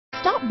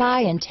Stop by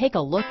and take a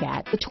look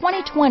at the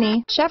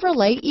 2020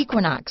 Chevrolet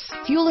Equinox.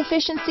 Fuel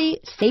efficiency,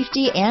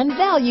 safety, and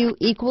value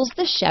equals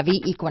the Chevy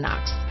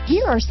Equinox.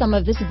 Here are some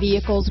of this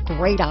vehicle's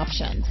great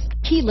options: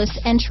 keyless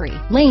entry,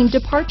 lane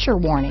departure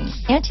warning,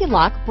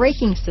 anti-lock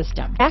braking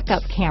system,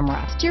 backup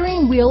camera,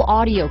 steering wheel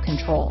audio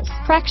controls,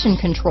 traction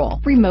control,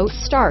 remote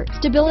start,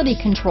 stability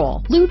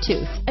control,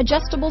 Bluetooth,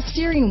 adjustable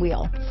steering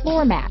wheel,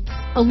 floor mats,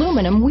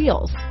 aluminum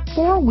wheels,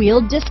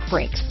 four-wheel disc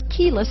brakes,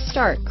 keyless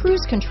start,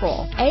 cruise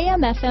control,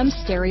 AM/FM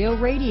stereo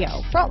radio,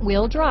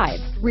 front-wheel drive,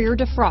 rear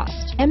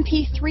defrost,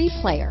 MP3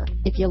 player.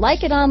 If you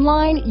like it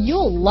online,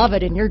 you'll love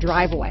it in your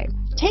driveway.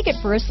 Take it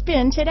for a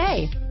spin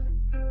today.